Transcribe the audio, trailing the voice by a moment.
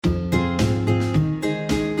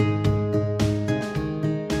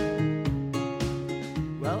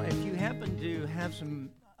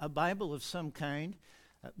Bible of some kind,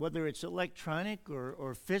 whether it's electronic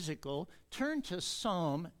or physical, turn to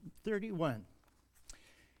Psalm 31.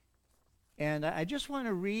 And I just want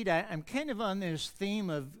to read, I'm kind of on this theme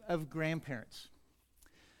of grandparents.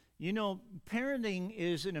 You know, parenting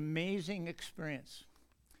is an amazing experience.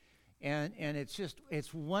 And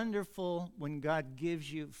it's wonderful when God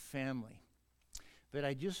gives you family. But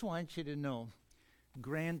I just want you to know,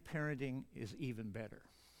 grandparenting is even better.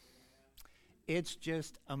 It's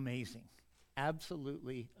just amazing.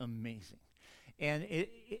 Absolutely amazing. And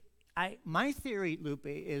my theory, Lupe,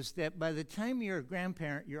 is that by the time you're a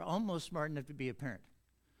grandparent, you're almost smart enough to be a parent.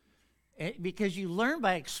 Because you learn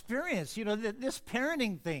by experience, you know, this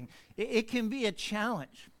parenting thing, it can be a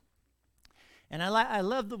challenge. And I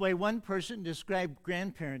love the way one person described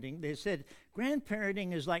grandparenting. They said,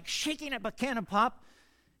 grandparenting is like shaking up a can of pop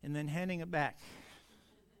and then handing it back.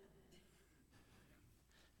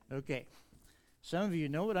 Okay, some of you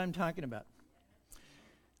know what I'm talking about.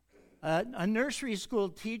 A nursery school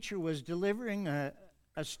teacher was delivering a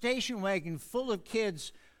station wagon full of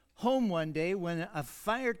kids home one day when a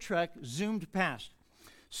fire truck zoomed past.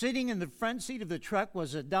 Sitting in the front seat of the truck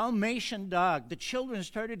was a Dalmatian dog. The children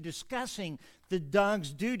started discussing the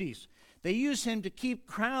dog's duties. They use him to keep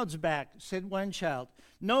crowds back, said one child.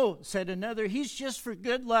 No, said another, he's just for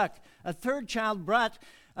good luck. A third child brought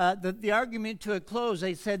the argument to a close.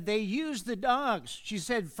 They said they use the dogs, she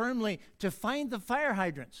said firmly, to find the fire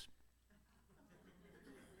hydrants.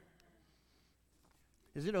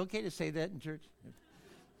 Is it okay to say that in church?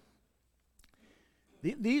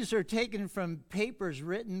 These are taken from papers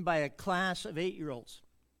written by a class of 8-year-olds.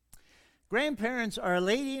 Grandparents are a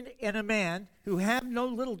lady and a man who have no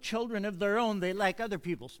little children of their own. They like other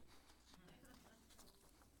people's.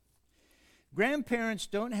 Grandparents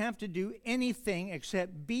don't have to do anything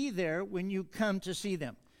except be there when you come to see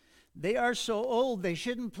them. They are so old they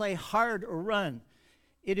shouldn't play hard or run.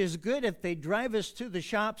 It is good if they drive us to the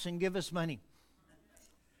shops and give us money.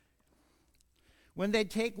 When they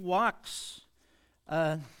take us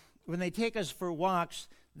for walks,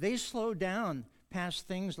 they slow down past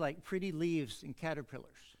things like pretty leaves and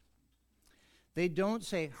caterpillars. They don't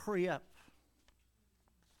say, hurry up.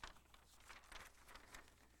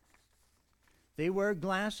 They wear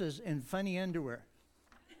glasses and funny underwear.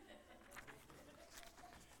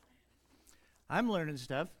 I'm learning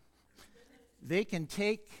stuff. They can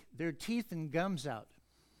take their teeth and gums out.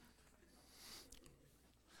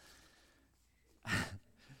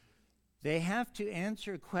 They have to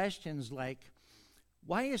answer questions like,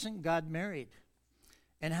 why isn't God married?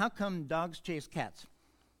 And how come dogs chase cats?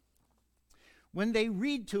 When they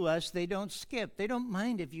read to us, they don't skip. They don't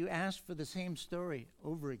mind if you ask for the same story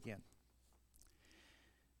over again.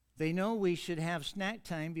 They know we should have snack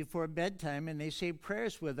time before bedtime, and they say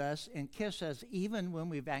prayers with us and kiss us even when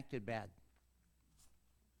we've acted bad.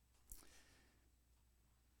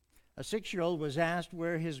 A 6-year-old was asked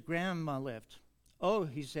where his grandma lived. Oh,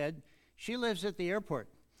 he said, she lives at the airport,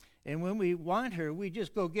 and when we want her, we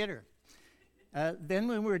just go get her. Then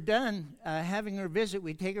when we're done having her visit,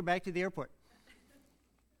 we take her back to the airport.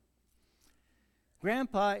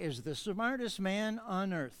 Grandpa is the smartest man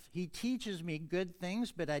on earth. He teaches me good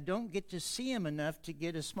things, but I don't get to see him enough to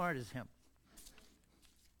get as smart as him.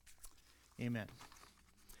 Amen.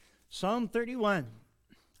 Psalm 31.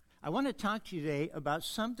 I want to talk to you today about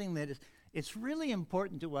something that it's really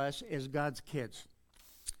important to us as God's kids.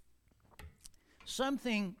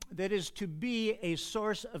 Something that is to be a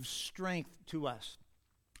source of strength to us.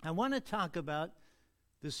 I want to talk about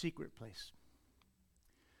the secret place.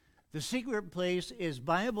 The secret place is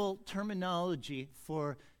Bible terminology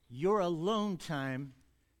for your alone time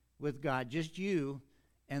with God, just you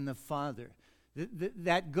and the Father.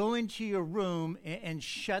 That go into your room and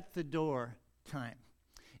shut the door time.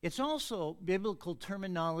 It's also biblical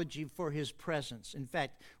terminology for his presence. In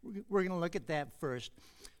fact, we're going to look at that first.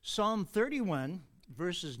 Psalm 31,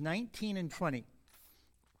 verses 19 and 20.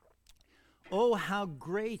 Oh, how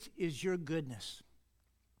great is your goodness,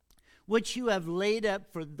 which you have laid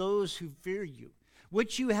up for those who fear you,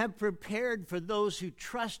 which you have prepared for those who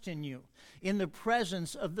trust in you, in the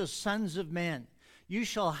presence of the sons of men. You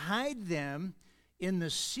shall hide them in the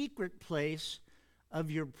secret place of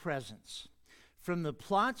your presence. From the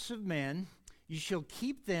plots of men, you shall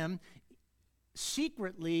keep them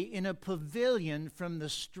secretly in a pavilion from the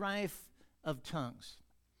strife of tongues.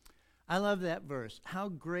 I love that verse. How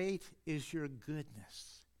great is your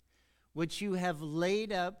goodness, which you have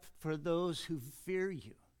laid up for those who fear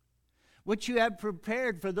you, which you have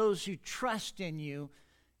prepared for those who trust in you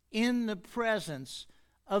in the presence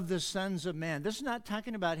of the sons of man. This is not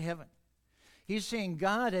talking about heaven. He's saying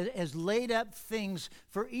God has laid up things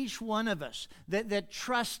for each one of us that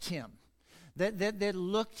trust him, that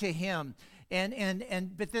look to him. But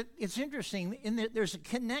it's interesting, there's a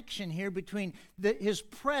connection here between his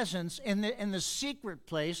presence and the secret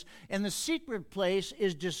place, and the secret place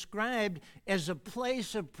is described as a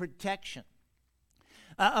place of protection,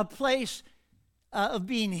 a place of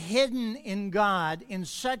being hidden in God in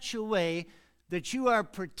such a way that you are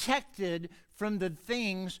protected from the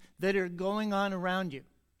things that are going on around you.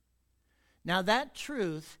 Now that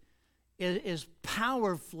truth is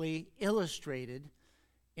powerfully illustrated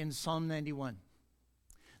in Psalm 91.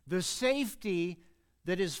 The safety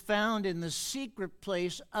that is found in the secret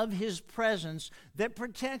place of his presence that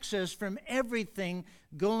protects us from everything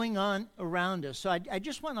going on around us. So I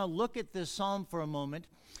just want to look at this psalm for a moment.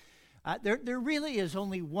 There really is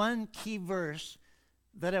only one key verse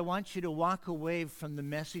that I want you to walk away from the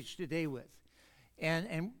message today with.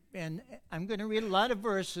 And I'm going to read a lot of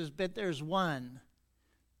verses, but there's one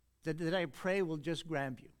that I pray will just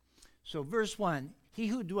grab you. So verse 1, he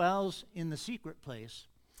who dwells in the secret place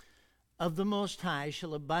of the Most High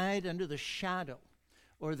shall abide under the shadow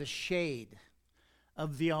or the shade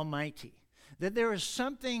of the Almighty. That there is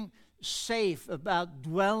something safe about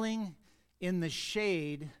dwelling in the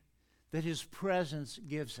shade that his presence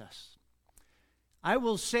gives us. I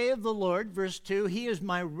will say of the Lord, verse 2, he is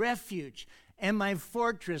my refuge and my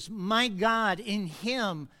fortress, my God, in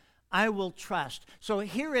him I will trust. So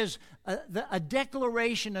here is a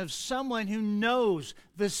declaration of someone who knows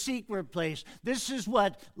the secret place. This is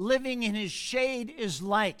what living in his shade is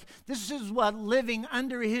like. This is what living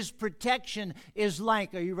under his protection is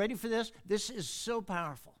like. Are you ready for this? This is so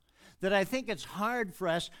powerful that I think it's hard for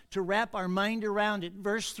us to wrap our mind around it.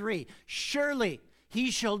 Verse 3, surely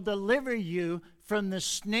he shall deliver you from the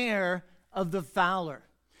snare of the fowler.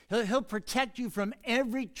 He'll protect you from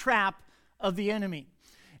every trap of the enemy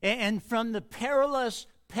and from the perilous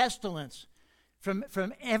pestilence, from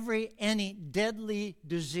any deadly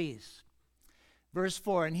disease. Verse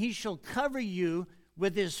 4, and he shall cover you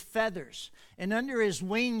with his feathers, and under his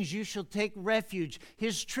wings you shall take refuge.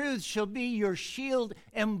 His truth shall be your shield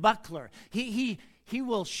and buckler. He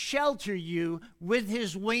will shelter you with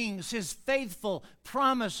his wings. His faithful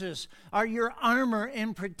promises are your armor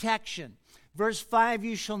and protection. Verse 5,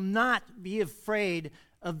 you shall not be afraid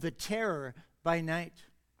of the terror by night,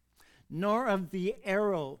 nor of the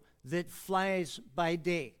arrow that flies by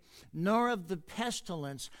day, nor of the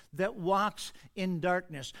pestilence that walks in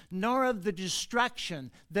darkness, nor of the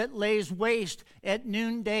destruction that lays waste at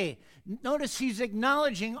noonday. Notice he's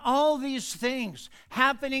acknowledging all these things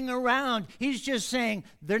happening around. He's just saying,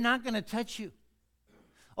 they're not going to touch you.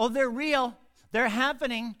 Oh, they're real. They're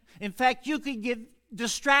happening. In fact, you could get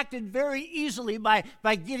distracted very easily by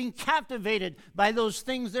getting captivated by those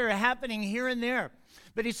things that are happening here and there.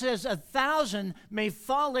 But he says, 1,000 may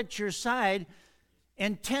fall at your side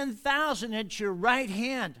and 10,000 at your right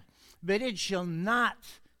hand, but it shall not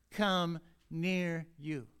come near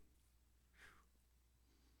you.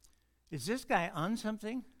 Is this guy on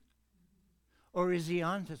something? Or is he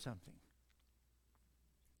on to something?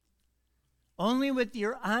 Only with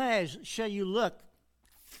your eyes shall you look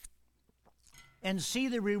and see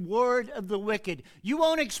the reward of the wicked. You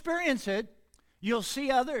won't experience it. You'll see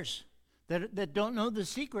others that don't know the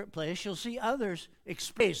secret place. You'll see others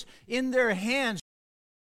experience in their hands.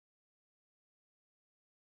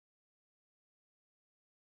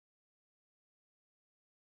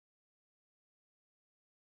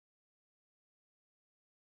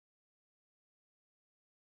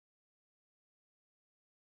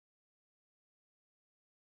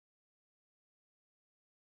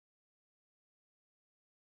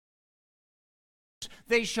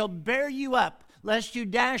 They shall bear you up, lest you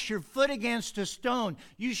dash your foot against a stone.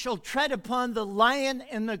 You shall tread upon the lion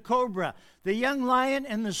and the cobra, the young lion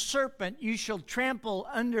and the serpent you shall trample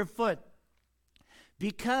underfoot.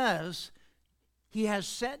 Because he has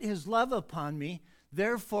set his love upon me,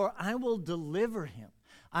 therefore I will deliver him.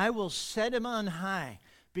 I will set him on high,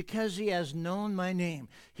 because he has known my name.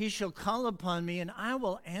 He shall call upon me, and I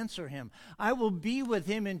will answer him. I will be with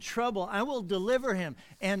him in trouble. I will deliver him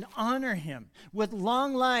and honor him. With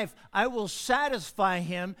long life I will satisfy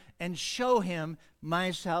him and show him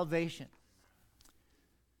my salvation.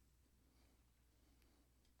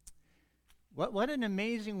 What an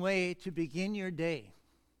amazing way to begin your day.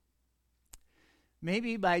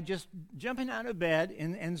 Maybe by just jumping out of bed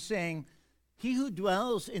and saying, he who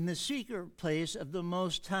dwells in the secret place of the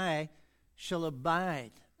Most High shall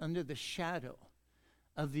abide under the shadow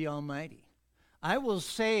of the Almighty. I will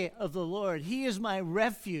say of the Lord, he is my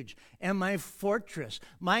refuge and my fortress.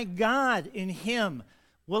 My God, in him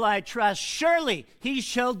will I trust. Surely he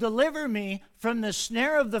shall deliver me from the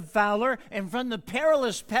snare of the fowler and from the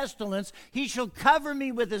perilous pestilence. He shall cover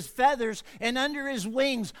me with his feathers, and under his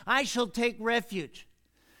wings I shall take refuge.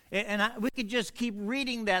 We could just keep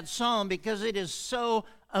reading that psalm because it is so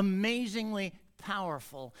amazingly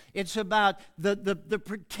powerful. It's about the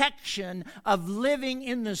protection of living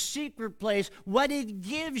in the secret place, what it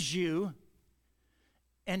gives you,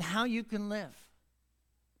 and how you can live.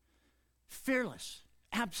 Fearless.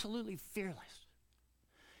 Absolutely fearless.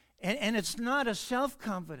 And it's not a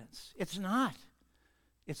self-confidence. It's not.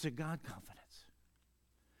 It's a God confidence.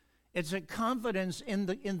 It's a confidence in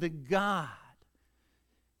the God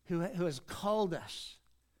who has called us,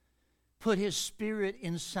 put his Spirit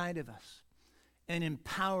inside of us, and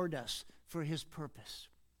empowered us for his purpose.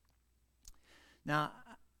 Now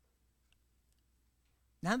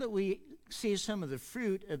that we see some of the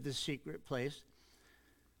fruit of the secret place,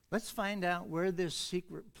 let's find out where this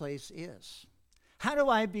secret place is. How do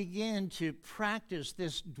I begin to practice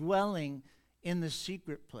this dwelling in the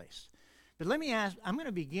secret place? But let me ask, I'm going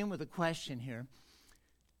to begin with a question here.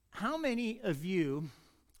 How many of you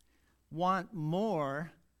want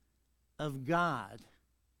more of God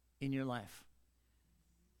in your life?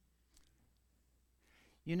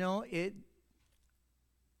 You know,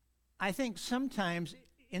 I think sometimes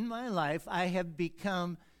in my life I have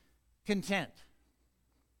become content.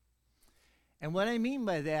 And what I mean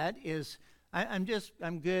by that is I'm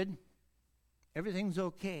good. Everything's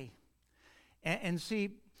okay. And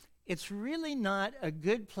see, it's really not a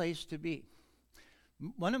good place to be.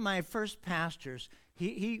 One of my first pastors,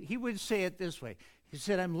 he would say it this way. He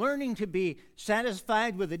said, I'm learning to be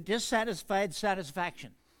satisfied with a dissatisfied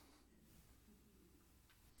satisfaction.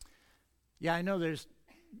 Yeah, I know there's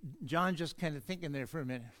John just kind of thinking there for a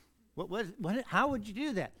minute. How would you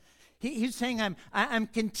do that? He's saying I'm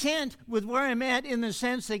content with where I'm at in the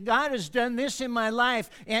sense that God has done this in my life,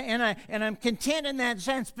 and I'm content in that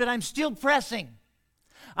sense, but I'm still pressing.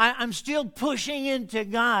 I'm still pushing into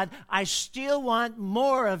God. I still want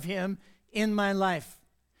more of him in my life.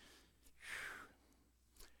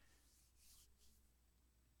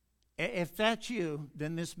 If that's you,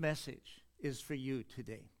 then this message is for you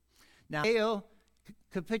today. Now,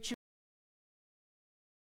 capitulate.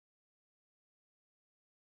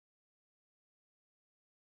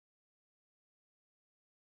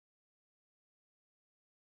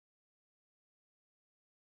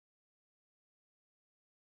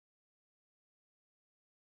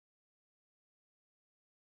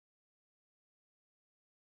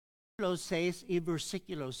 Y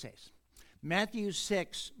versículo 6. Matthew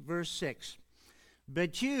 6, verse 6.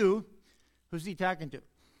 But you, who's he talking to?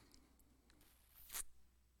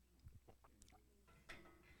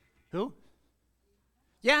 Who?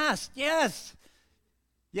 Yes.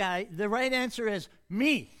 Yeah, the right answer is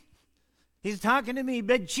me. He's talking to me.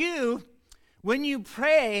 But you, when you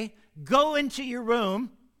pray, go into your room,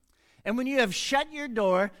 and when you have shut your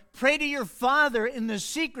door, pray to your Father in the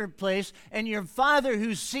secret place, and your Father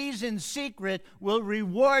who sees in secret will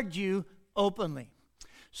reward you openly.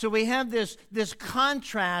 So we have this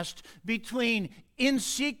contrast between in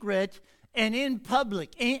secret and in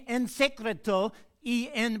public. En secreto y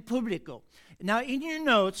en publico. Now, in your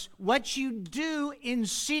notes, what you do in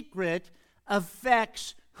secret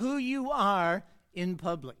affects who you are in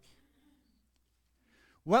public.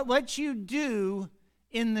 What you do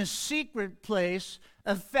in the secret place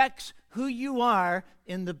affects who you are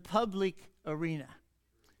in the public arena.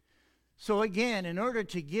 So again, in order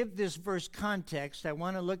to give this verse context, I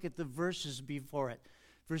want to look at the verses before it.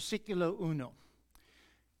 Versículo 1.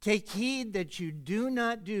 Take heed that you do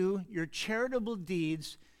not do your charitable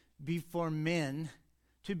deeds before men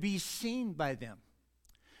to be seen by them.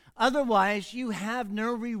 Otherwise, you have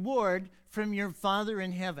no reward from your Father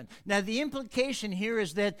in heaven. Now, the implication here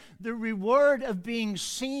is that the reward of being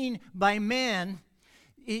seen by man,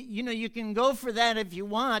 you can go for that if you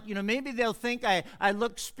want. Maybe they'll think I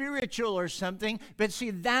look spiritual or something, but see,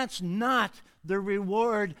 that's not the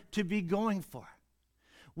reward to be going for.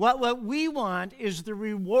 What we want is the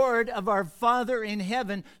reward of our Father in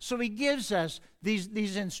heaven, so he gives us these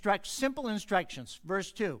simple instructions.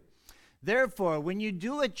 Verse 2. Therefore, when you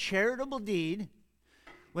do a charitable deed,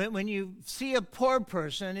 when you see a poor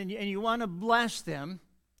person and you want to bless them,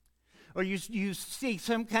 or you see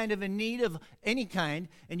some kind of a need of any kind,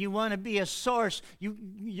 and you want to be a source,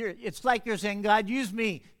 it's like you're saying, God, use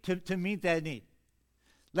me to meet that need.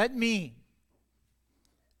 Let me.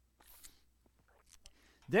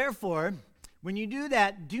 Therefore, when you do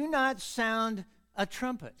that, do not sound a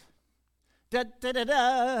trumpet.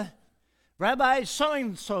 Da-da-da-da. Rabbi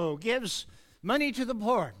so-and-so gives money to the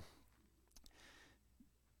poor.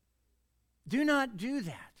 Do not do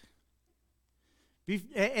that.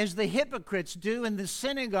 As the hypocrites do in the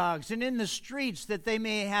synagogues and in the streets, that they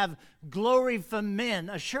may have glory from men.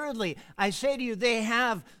 Assuredly, I say to you, they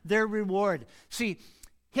have their reward. See,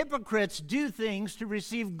 hypocrites do things to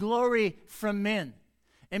receive glory from men.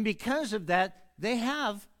 And because of that, they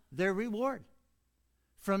have their reward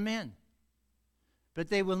from men. But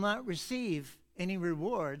they will not receive any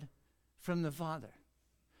reward from the Father.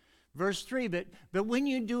 Verse 3, but when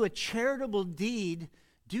you do a charitable deed,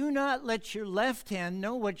 do not let your left hand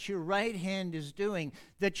know what your right hand is doing,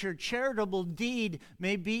 that your charitable deed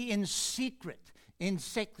may be in secret, in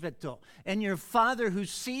secreto. And your Father who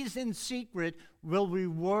sees in secret will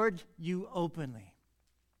reward you openly.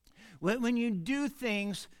 When you do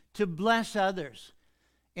things to bless others,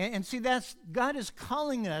 and see, that's God is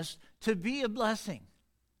calling us to be a blessing.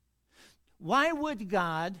 Why would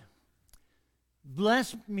God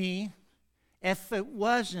bless me if it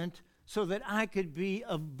wasn't so that I could be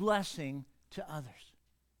a blessing to others?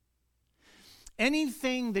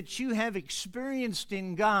 Anything that you have experienced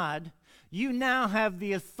in God, you now have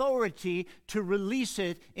the authority to release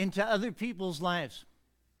it into other people's lives.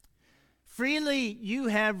 Freely you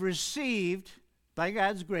have received, by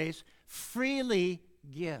God's grace, freely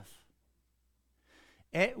give.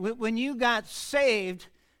 When you got saved,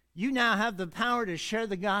 you now have the power to share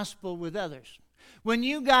the gospel with others. When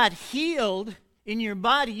you got healed in your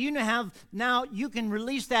body, now you can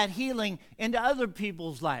release that healing into other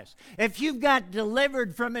people's lives. If you've got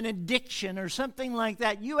delivered from an addiction or something like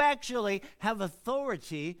that, you actually have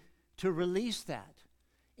authority to release that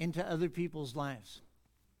into other people's lives.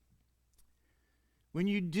 When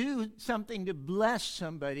you do something to bless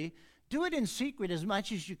somebody, do it in secret as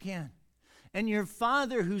much as you can. And your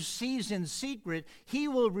Father who sees in secret, he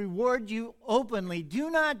will reward you openly. Do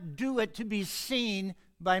not do it to be seen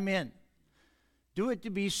by men. Do it to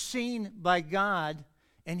be seen by God,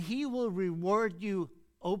 and he will reward you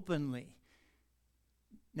openly.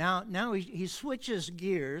 Now he switches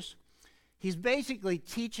gears. He's basically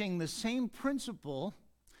teaching the same principle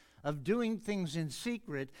of doing things in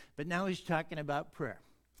secret, but now he's talking about prayer.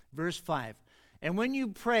 Verse 5, and when you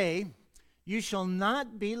pray, you shall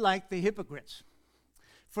not be like the hypocrites,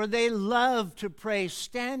 for they love to pray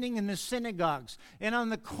standing in the synagogues and on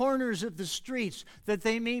the corners of the streets, that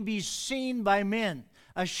they may be seen by men.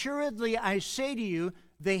 Assuredly, I say to you,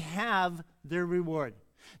 they have their reward.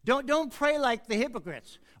 Don't pray like the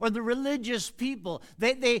hypocrites or the religious people.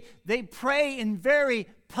 They pray in very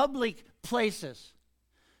public places.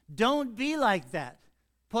 Don't be like that.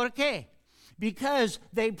 ¿Por qué? Because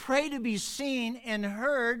they pray to be seen and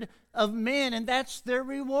heard of men, and that's their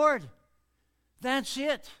reward. That's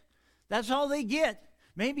it. That's all they get.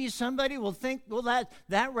 Maybe somebody will think, well,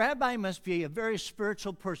 that rabbi must be a very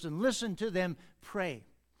spiritual person. Listen to them pray.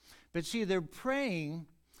 But see, their praying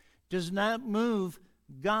does not move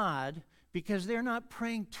God, because they're not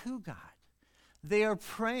praying to God. They are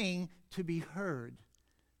praying to be heard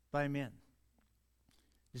by men.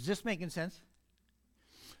 Is this making sense?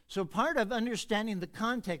 So part of understanding the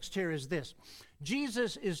context here is this.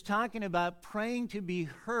 Jesus is talking about praying to be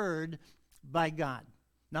heard by God,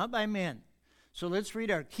 not by men. So let's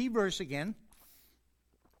read our key verse again,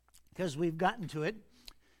 because we've gotten to it.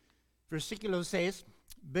 Versículo 6,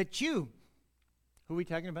 but you, who are we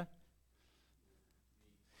talking about?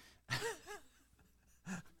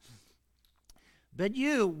 But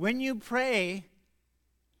you, when you pray,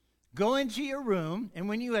 go into your room, and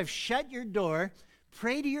when you have shut your door,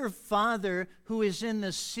 pray to your Father who is in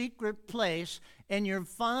the secret place, and your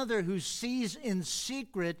Father who sees in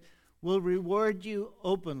secret will reward you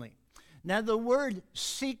openly. Now, the word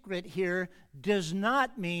secret here does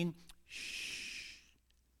not mean, shh,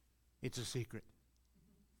 it's a secret.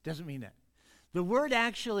 Doesn't mean that. The word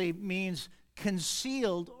actually means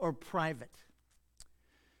concealed or private.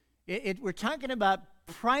 We're talking about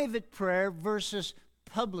private prayer versus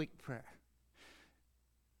public prayer.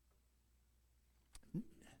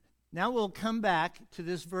 Now we'll come back to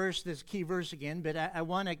this verse, this key verse again, but I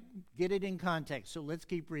want to get it in context, so let's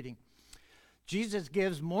keep reading. Jesus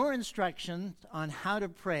gives more instructions on how to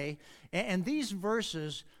pray, and these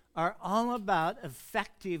verses are all about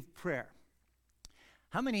effective prayer.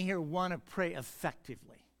 How many here want to pray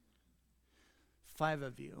effectively? 5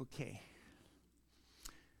 of you, okay.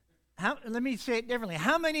 Let me say it differently.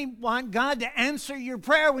 How many want God to answer your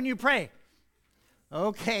prayer when you pray?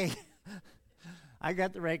 Okay. I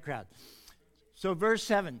got the right crowd. So verse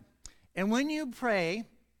 7, and when you pray,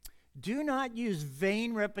 do not use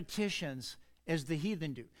vain repetitions as the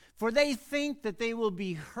heathen do. For they think that they will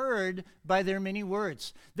be heard by their many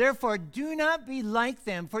words. Therefore, do not be like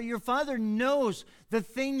them, for your Father knows the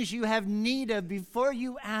things you have need of before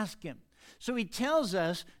you ask him. So he tells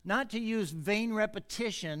us not to use vain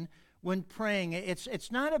repetition when praying.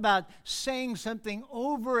 It's not about saying something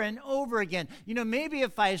over and over again. You know, maybe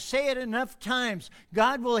if I say it enough times,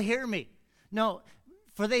 God will hear me. No,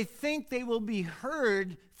 for they think they will be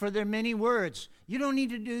heard for their many words. You don't need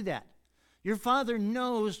to do that. Your Father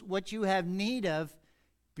knows what you have need of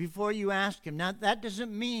before you ask him. Now, that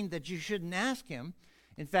doesn't mean that you shouldn't ask him.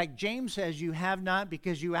 In fact, James says you have not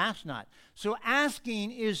because you ask not. So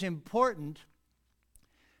asking is important,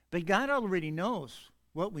 but God already knows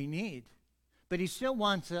what we need. But he still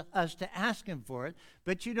wants us to ask him for it.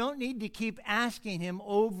 But you don't need to keep asking him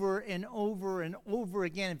over and over and over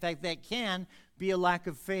again. In fact, that can be a lack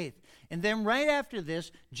of faith. And then right after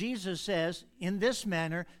this, Jesus says, in this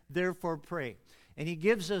manner, therefore pray. And he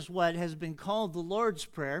gives us what has been called the Lord's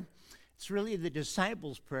Prayer. It's really the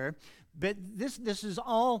disciples' prayer. But this is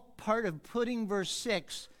all part of putting verse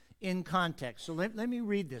 6 in context. So let me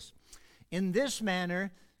read this. In this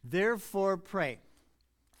manner, therefore pray.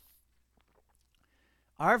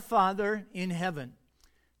 Our Father in heaven,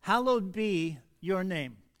 hallowed be your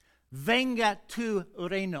name. Venga tu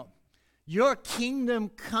reino. Your kingdom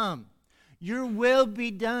come. Your will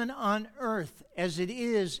be done on earth as it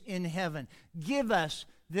is in heaven. Give us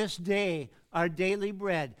this day our daily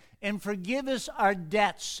bread, and forgive us our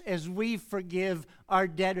debts as we forgive our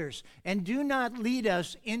debtors. And do not lead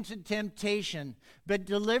us into temptation, but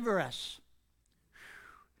deliver us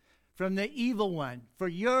from the evil one. For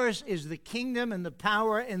yours is the kingdom and the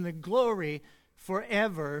power and the glory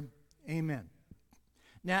forever. Amen.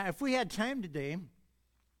 Now, if we had time today,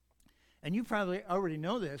 and you probably already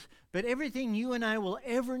know this, but everything you and I will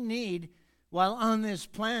ever need while on this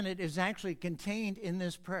planet is actually contained in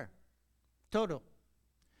this prayer. Total.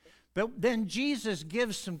 But then Jesus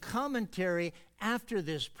gives some commentary after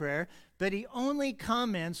this prayer, but he only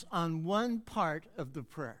comments on one part of the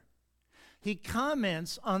prayer. He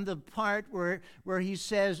comments on the part where he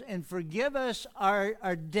says, and forgive us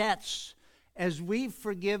our debts as we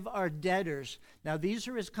forgive our debtors. Now, these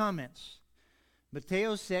are his comments.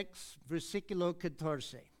 Mateo 6, versiculo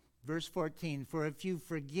 14, verse 14. For if you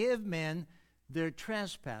forgive men their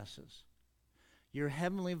trespasses, your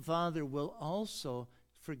heavenly Father will also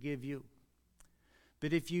forgive you.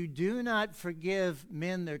 But if you do not forgive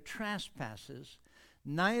men their trespasses,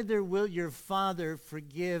 neither will your Father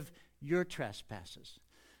forgive your trespasses.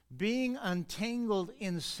 Being untangled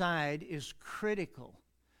inside is critical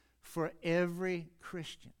for every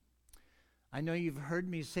Christian. I know you've heard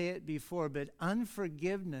me say it before, but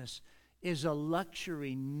unforgiveness is a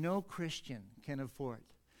luxury no Christian can afford.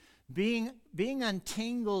 Being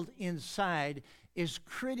untangled inside is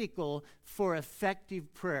critical for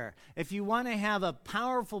effective prayer. If you want to have a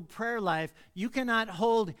powerful prayer life, you cannot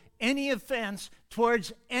hold any offense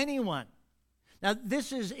towards anyone. Now,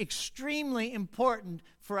 this is extremely important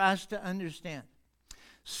for us to understand.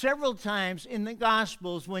 Several times in the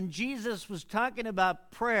Gospels, when Jesus was talking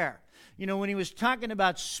about prayer, you know, when he was talking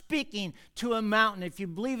about speaking to a mountain, if you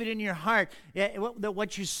believe it in your heart,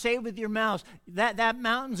 what you say with your mouth, that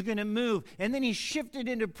mountain's going to move. And then he shifted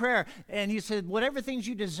into prayer, and he said, whatever things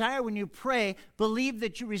you desire when you pray, believe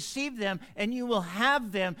that you receive them, and you will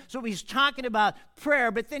have them. So he's talking about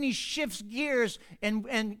prayer, but then he shifts gears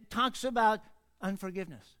and talks about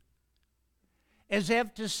unforgiveness. As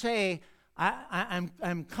if to say,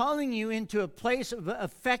 I'm calling you into a place of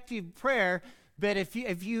effective prayer, but if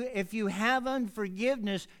you have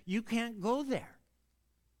unforgiveness, you can't go there.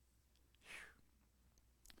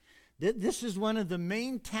 This is one of the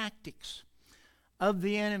main tactics of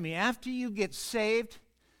the enemy. After you get saved,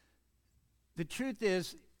 the truth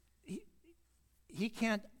is he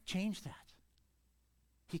can't change that.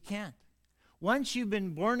 He can't. Once you've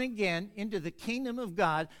been born again into the kingdom of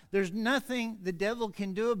God, there's nothing the devil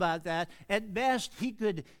can do about that. At best, he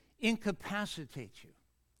could incapacitate you.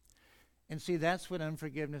 And see, that's what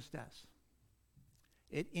unforgiveness does.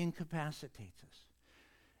 It incapacitates us.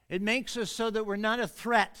 It makes us so that we're not a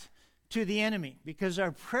threat to the enemy because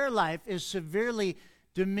our prayer life is severely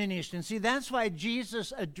diminished. And see, that's why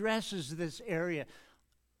Jesus addresses this area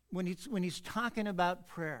when he's talking about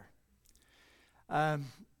prayer.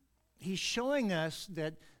 He's showing us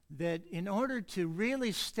that in order to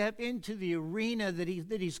really step into the arena that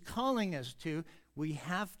he's calling us to, we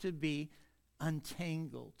have to be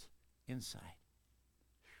untangled inside.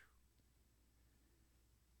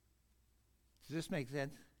 Does this make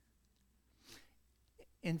sense?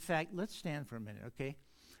 In fact, let's stand for a minute, okay?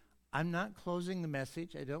 I'm not closing the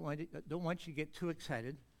message. I don't want you to get too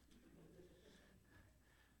excited.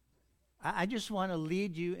 I just want to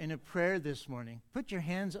lead you in a prayer this morning. Put your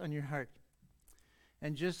hands on your heart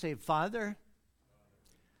and just say, Father,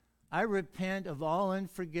 I repent of all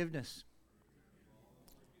unforgiveness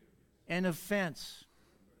and offense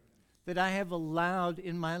that I have allowed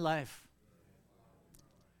in my life.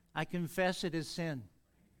 I confess it as sin.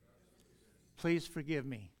 Please forgive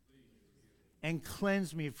me and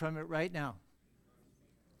cleanse me from it right now.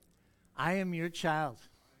 I am your child.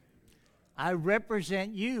 I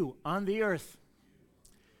represent you on the earth.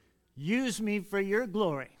 Use me for your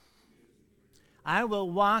glory. I will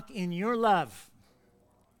walk in your love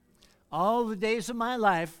all the days of my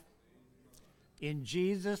life. In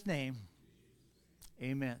Jesus' name,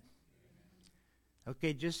 amen.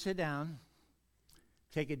 Okay, just sit down.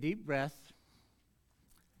 Take a deep breath.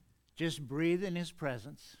 Just breathe in his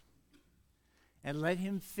presence. And let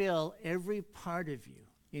him fill every part of you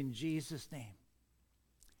in Jesus' name.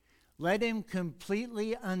 Let him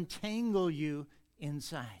completely untangle you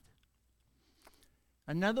inside.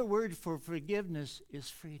 Another word for forgiveness is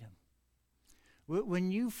freedom.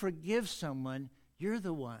 When you forgive someone, you're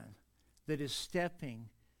the one that is stepping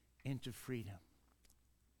into freedom.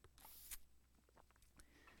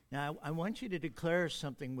 Now, I want you to declare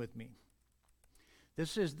something with me.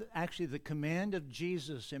 This is actually the command of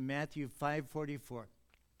Jesus in Matthew 5:44.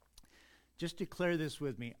 Just declare this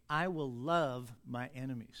with me. I will love my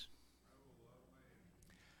enemies.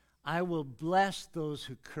 I will bless those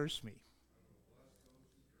who curse me.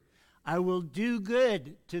 I will do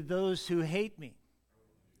good to those who hate me.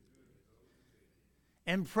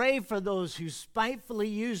 And pray for those who spitefully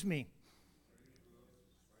use me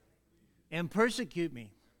and persecute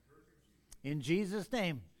me. In Jesus'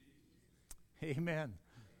 name, amen.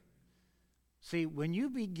 See, when you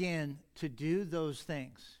begin to do those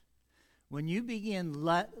things, when you begin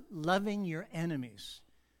loving your enemies,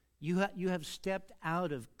 you have stepped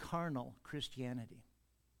out of carnal Christianity.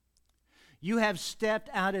 You have stepped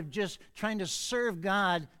out of just trying to serve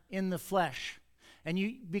God in the flesh. And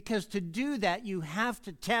because to do that, you have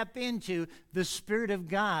to tap into the Spirit of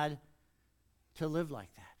God to live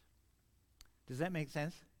like that. Does that make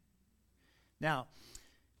sense? Now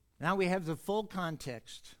we have the full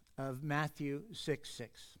context of Matthew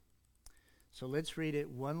 6:6. So let's read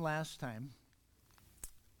it one last time.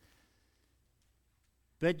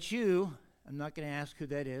 But you, I'm not going to ask who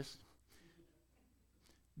that is,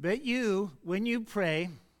 but you, when you pray,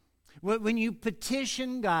 when you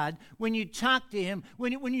petition God, when you talk to him,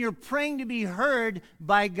 when you're praying to be heard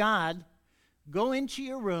by God, go into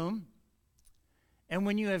your room, and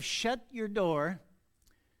when you have shut your door,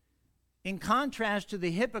 in contrast to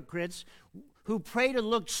the hypocrites who pray to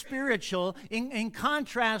look spiritual, in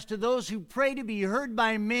contrast to those who pray to be heard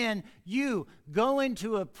by men, you go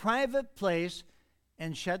into a private place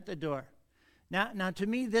and shut the door. Now, to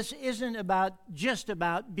me, this isn't just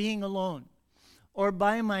about being alone or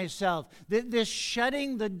by myself. This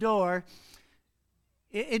shutting the door,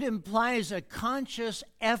 it implies a conscious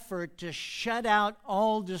effort to shut out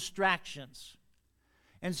all distractions.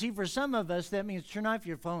 And see, for some of us, that means turn off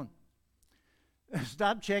your phone.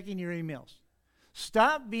 Stop checking your emails.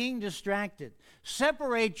 Stop being distracted.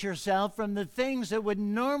 Separate yourself from the things that would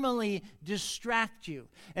normally distract you.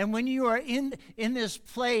 And when you are in this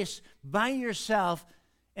place by yourself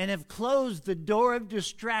and have closed the door of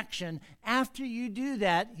distraction, after you do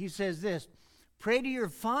that, he says this, pray to your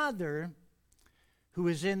Father who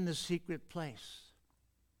is in the secret place.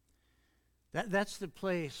 That's the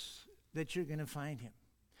place that you're going to find him.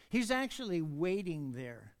 He's actually waiting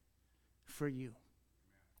there for you.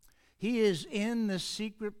 He is in the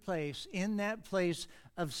secret place, in that place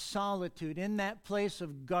of solitude, in that place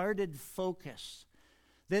of guarded focus,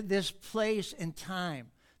 that this place and time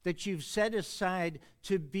that you've set aside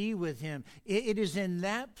to be with him. It is in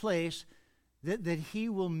that place that he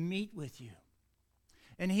will meet with you.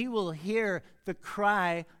 And he will hear the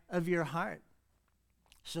cry of your heart.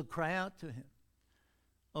 So cry out to him.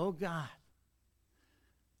 Oh God,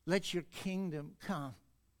 let your kingdom come.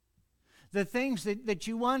 The things that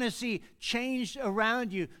you want to see changed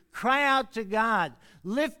around you, cry out to God.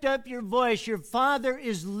 Lift up your voice. Your Father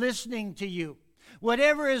is listening to you.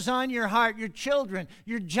 Whatever is on your heart, your children,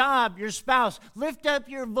 your job, your spouse, lift up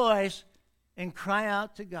your voice and cry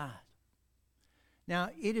out to God.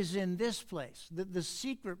 Now, it is in this place, the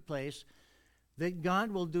secret place, that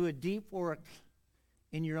God will do a deep work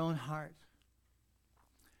in your own heart.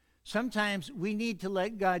 Sometimes we need to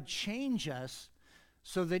let God change us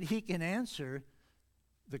so that he can answer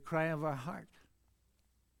the cry of our heart.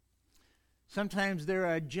 Sometimes there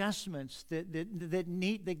are adjustments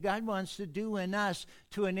that God wants to do in us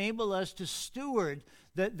to enable us to steward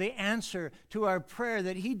the answer to our prayer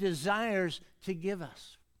that He desires to give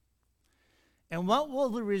us. And what will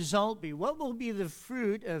the result be? What will be the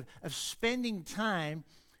fruit of spending time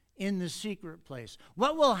in the secret place?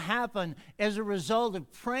 What will happen as a result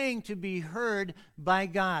of praying to be heard by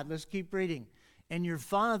God? Let's keep reading. And your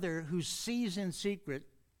Father who sees in secret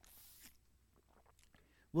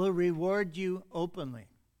will reward you openly.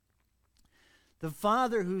 The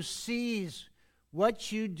Father who sees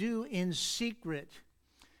what you do in secret,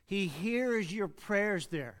 He hears your prayers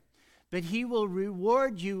there, but He will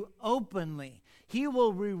reward you openly. He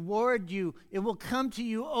will reward you. It will come to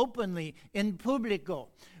you openly, in publico.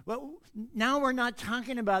 Well, now we're not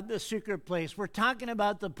talking about the secret place. We're talking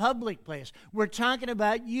about the public place. We're talking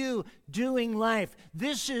about you doing life.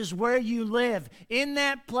 This is where you live. In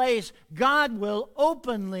that place, God will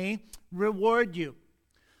openly reward you.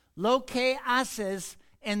 Lo que haces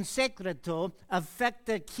en secreto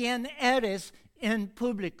afecta quien eres en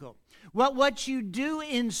público. What you do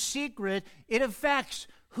in secret, it affects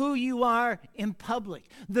who you are in public.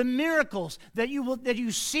 The miracles that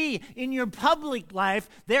you see in your public life,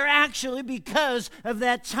 they're actually because of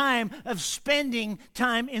that time of spending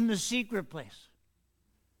time in the secret place.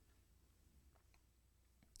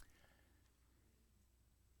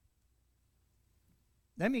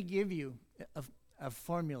 Let me give you a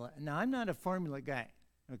formula. Now, I'm not a formula guy,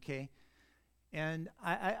 okay? And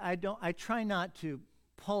I try not to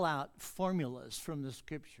pull out formulas from the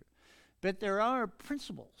Scripture. But there are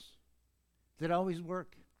principles that always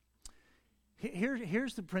work.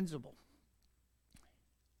 Here's the principle.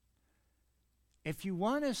 If you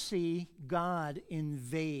want to see God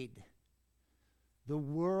invade the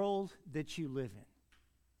world that you live in,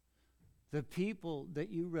 the people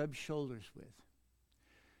that you rub shoulders with,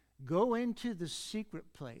 go into the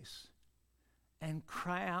secret place and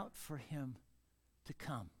cry out for Him to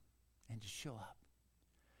come and to show up.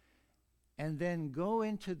 And then go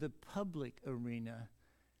into the public arena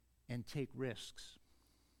and take risks.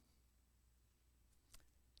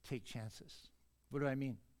 Take chances. What do I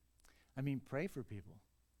mean? I mean, pray for people.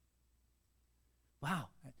 Wow,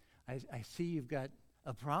 I see you've got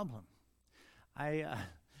a problem. I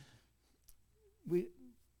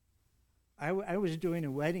was doing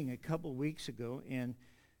a wedding a couple weeks ago and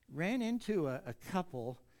ran into a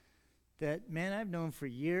couple that, man, I've known for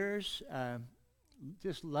years.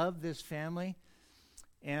 Just love this family.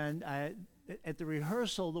 And at the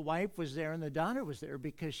rehearsal, the wife was there and the daughter was there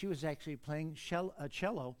because she was actually playing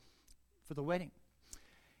cello for the wedding.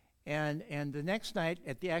 And the next night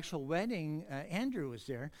at the actual wedding, Andrew was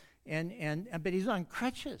there, but he's on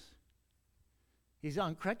crutches. He's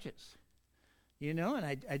on crutches. You know, and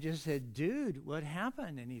I just said, dude, what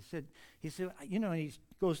happened? And he said, you know, and he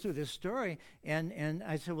goes through this story, and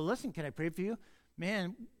I said, well, listen, can I pray for you?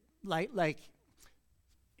 Man, like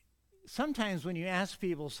sometimes when you ask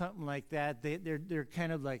people something like that, they're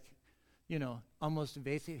kind of like, you know, almost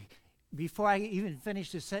invasive. Before I even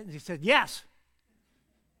finished the sentence, he said, yes.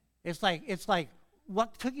 It's like,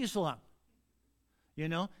 what took you so long? You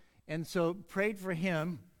know? And so prayed for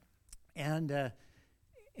him, and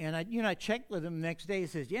I checked with him the next day. He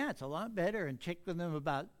says, yeah, it's a lot better. And checked with him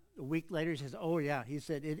about a week later. He says, oh yeah. He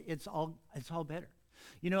said, it's all better.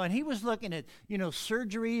 You know, and he was looking at, you know,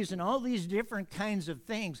 surgeries and all these different kinds of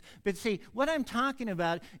things. But see, what I'm talking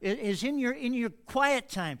about is in your quiet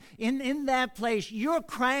time, in that place, you're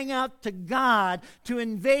crying out to God to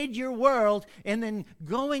invade your world and then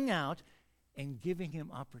going out and giving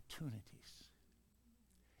Him opportunities.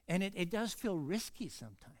 And it does feel risky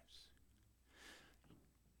sometimes.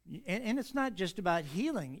 And it's not just about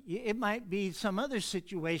healing. It might be some other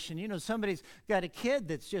situation. You know, somebody's got a kid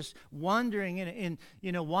that's just wandering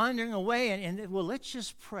wandering away. And well, let's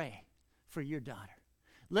just pray for your daughter.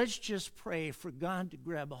 Let's just pray for God to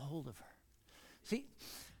grab a hold of her. See,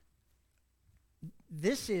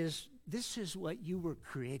 this is what you were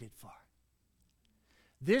created for.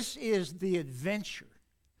 This is the adventure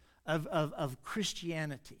of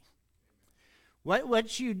Christianity.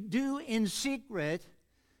 What you do in secret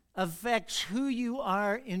affects who you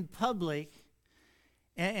are in public,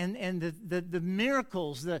 and the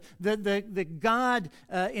miracles, the God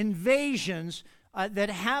invasions that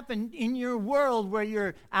happen in your world where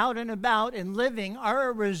you're out and about and living are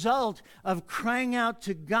a result of crying out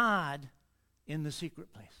to God in the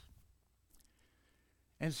secret place.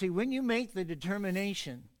 And see, when you make the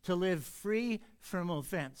determination to live free from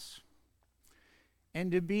offense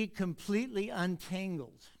and to be completely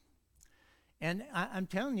untangled, and I'm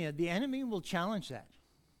telling you, the enemy will challenge that.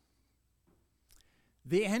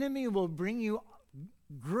 the enemy will bring you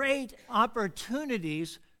great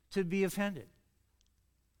opportunities to be offended.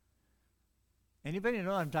 Anybody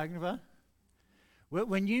know what I'm talking about?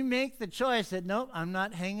 When you make the choice that, nope, I'm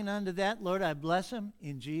not hanging on to that, Lord, I bless them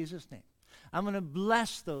in Jesus' name. I'm going to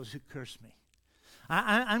bless those who curse me.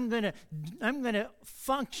 I'm going to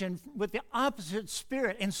function with the opposite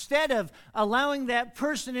spirit. Instead of allowing that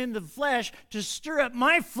person in the flesh to stir up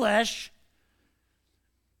my flesh,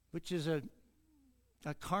 which is a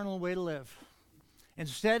carnal way to live.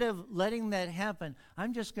 Instead of letting that happen,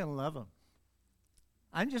 I'm just going to love them.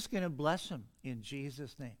 I'm just going to bless them in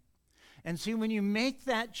Jesus' name. And see, when you make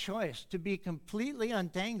that choice to be completely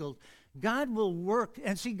untangled, God will work.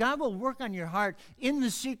 And see, God will work on your heart in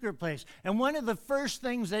the secret place. And one of the first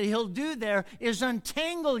things that he'll do there is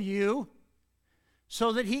untangle you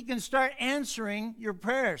so that he can start answering your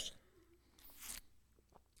prayers.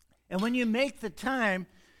 And when you make the time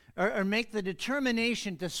or make the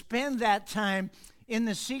determination to spend that time in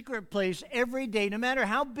the secret place every day, no matter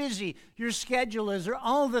how busy your schedule is or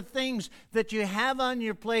all the things that you have on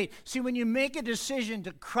your plate. See, when you make a decision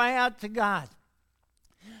to cry out to God,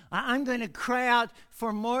 I'm going to cry out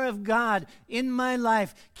for more of God in my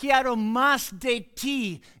life. Quiero más de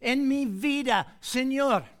ti en mi vida,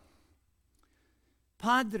 Señor.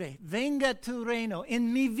 Padre, venga tu reino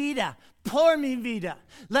en mi vida, por mi vida.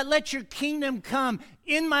 Let your kingdom come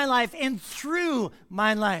in my life and through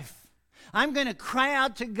my life. I'm going to cry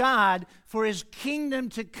out to God for his kingdom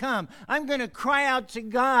to come. I'm going to cry out to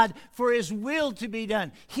God for his will to be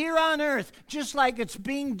done here on earth, just like it's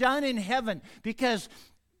being done in heaven. Because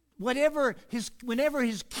whenever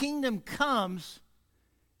his kingdom comes,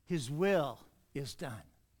 his will is done.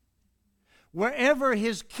 Wherever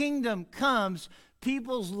his kingdom comes,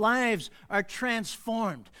 people's lives are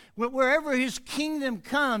transformed. Wherever his kingdom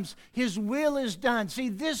comes, his will is done. See,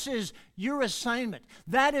 this is your assignment.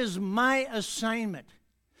 That is my assignment.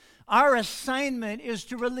 Our assignment is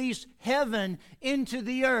to release heaven into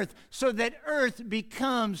the earth so that earth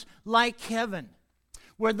becomes like heaven,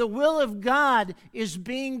 where the will of God is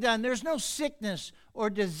being done. There's no sickness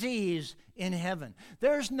or disease in heaven.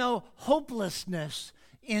 There's no hopelessness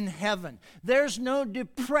in heaven. There's no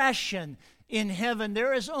depression in heaven.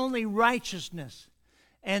 There is only righteousness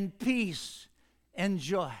and peace and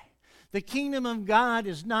joy. The kingdom of God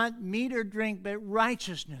is not meat or drink, but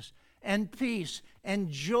righteousness and peace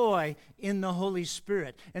and joy in the Holy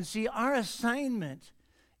Spirit. And see, our assignment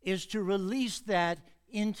is to release that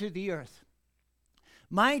into the earth.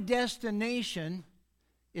 My destination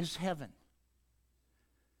is heaven.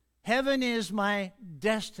 Heaven is my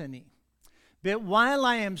destiny. But while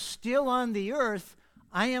I am still on the earth,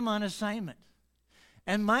 I am on assignment.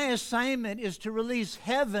 And my assignment is to release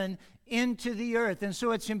heaven into the earth. And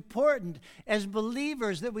so it's important as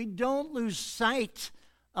believers that we don't lose sight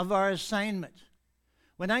of our assignment.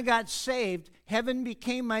 When I got saved, heaven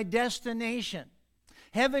became my destination.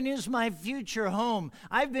 Heaven is my future home.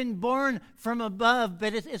 I've been born from above,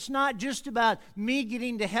 but it's not just about me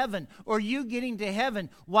getting to heaven or you getting to heaven.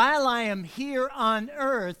 While I am here on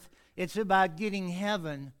earth, it's about getting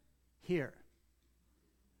heaven here.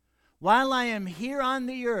 While I am here on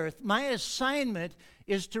the earth, my assignment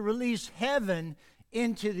is to release heaven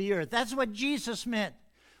into the earth. That's what Jesus meant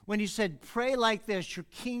when he said, pray like this, your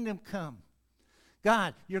kingdom come.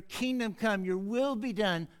 God, your kingdom come, your will be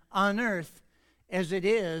done on earth as it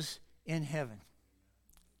is in heaven.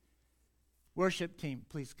 Worship team,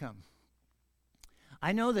 please come.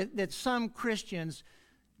 I know that some Christians,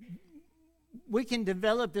 we can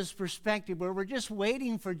develop this perspective where we're just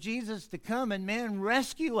waiting for Jesus to come and, man,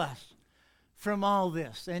 rescue us from all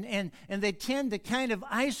this. And they tend to kind of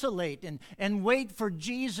isolate and wait for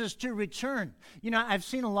Jesus to return. You know, I've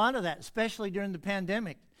seen a lot of that, especially during the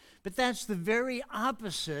pandemic. But that's the very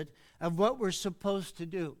opposite of what we're supposed to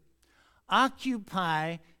do.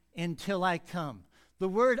 Occupy until I come. The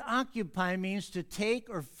word occupy means to take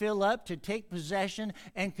or fill up, to take possession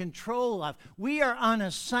and control of. We are on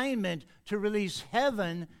assignment to release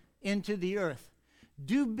heaven into the earth.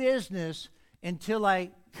 Do business until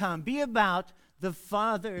I come. Be about the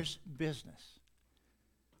Father's business.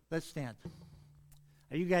 Let's stand.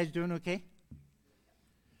 Are you guys doing okay?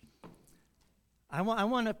 I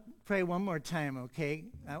want to pray one more time, okay?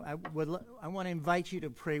 I want to invite you to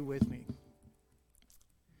pray with me.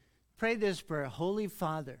 Pray this prayer. Holy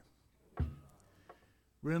Father,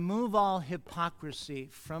 remove all hypocrisy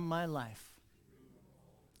from my life.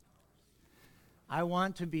 I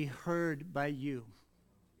want to be heard by you,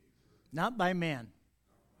 not by man.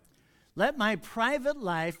 Let my private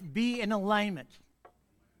life be in alignment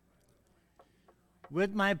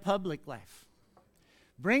with my public life.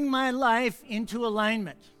 Bring my life into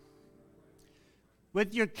alignment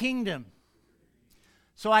with your kingdom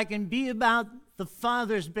so I can be about the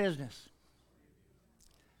Father's business.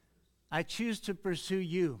 I choose to pursue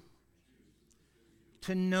you,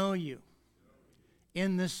 to know you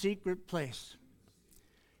in the secret place.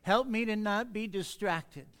 Help me to not be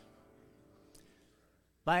distracted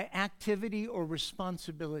by activity or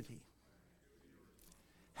responsibility.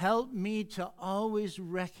 Help me to always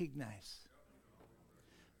recognize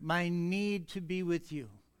my need to be with you.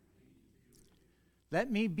 Let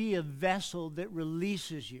me be a vessel that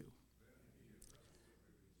releases you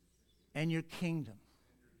and your kingdom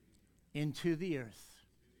into the earth,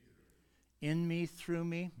 in me, through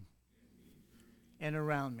me, and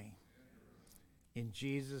around me. In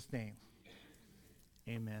Jesus' name,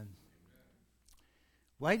 amen.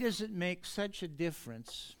 Why does it make such a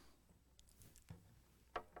difference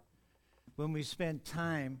when we spend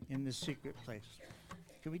time in the secret place?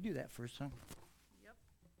 Can we do that first, huh?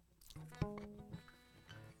 Yep.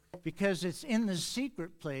 Because it's in the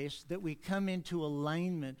secret place that we come into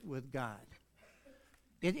alignment with God.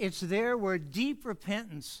 It's there where deep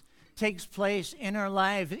repentance takes place in our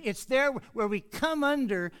life. It's there where we come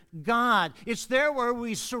under God. It's there where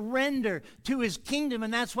we surrender to His kingdom,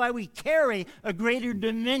 and that's why we carry a greater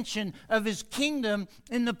dimension of His kingdom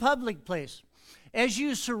in the public place. As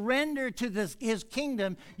you surrender to His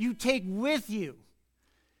kingdom, you take with you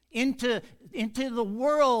into the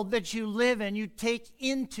world that you live in. You take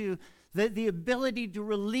into the ability to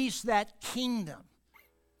release that kingdom.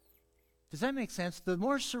 Does that make sense? The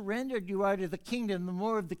more surrendered you are to the kingdom, the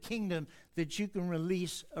more of the kingdom that you can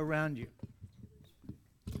release around you.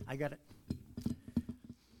 I got it.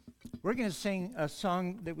 We're going to sing a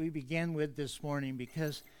song that we began with this morning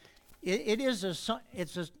because it is a song.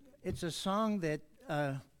 It's a song that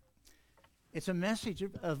it's a message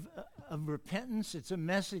of repentance. It's a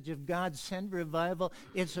message of God send revival.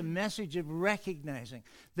 It's a message of recognizing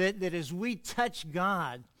that as we touch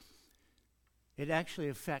God, it actually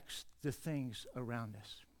affects the things around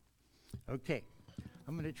us. Okay,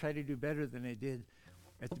 I'm going to try to do better than I did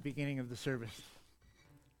at the beginning of the service.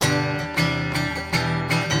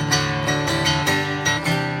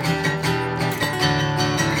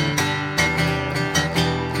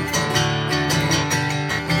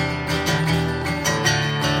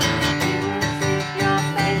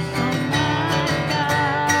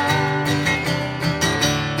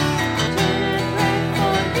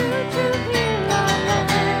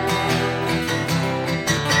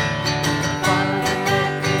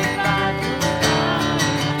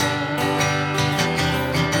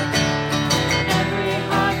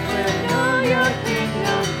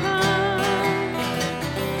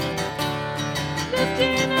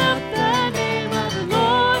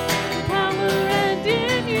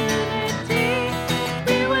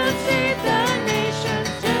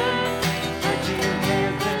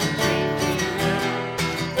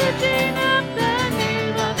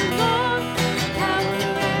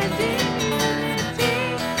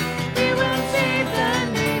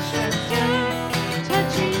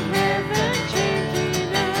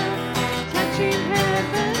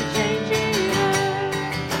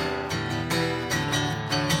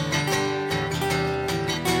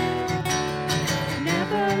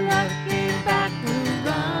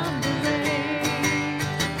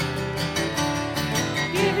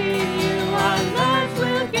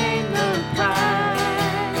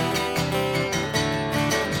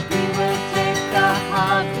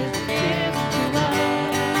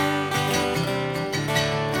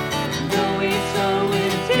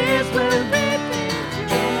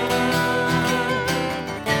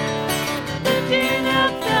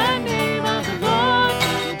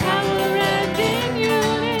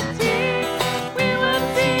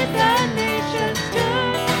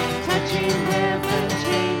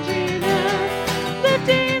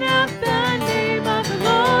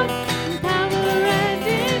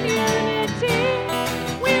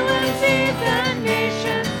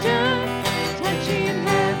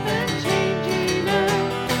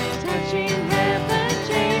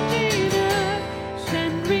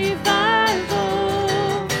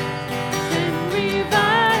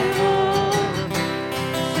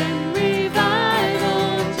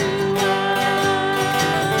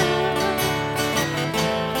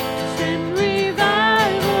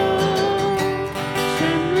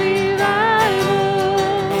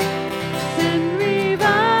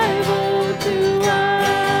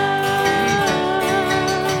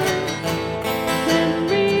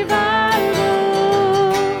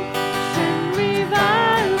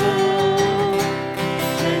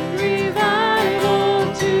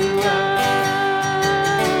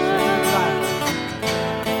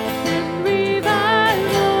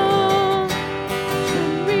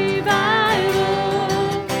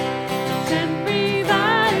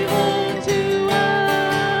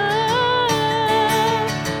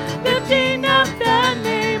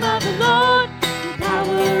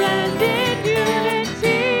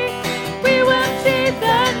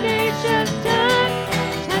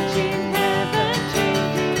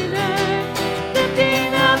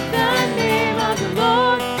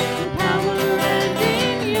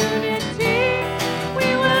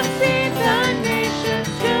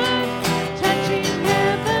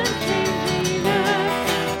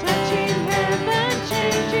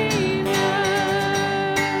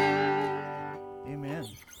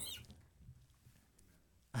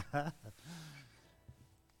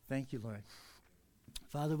 Thank you, Lord.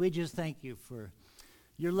 Father, we just thank you for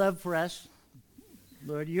your love for us.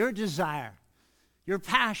 Lord, your desire, your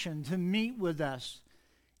passion to meet with us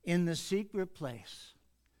in the secret place.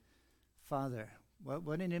 Father,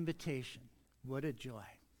 what an invitation. What a joy.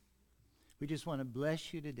 We just want to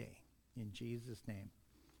bless you today. In Jesus' name,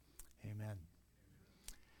 amen.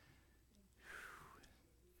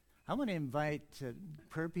 I want to invite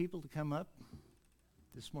prayer people to come up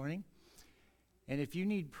this morning. And if you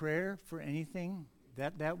need prayer for anything,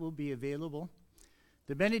 that will be available.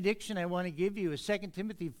 The benediction I want to give you is 2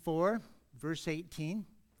 Timothy 4, verse 18.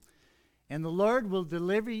 And the Lord will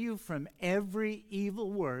deliver you from every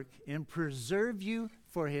evil work and preserve you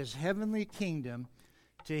for his heavenly kingdom.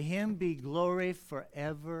 To him be glory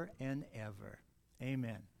forever and ever.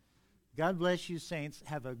 Amen. God bless you, saints.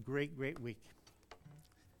 Have a great, great week.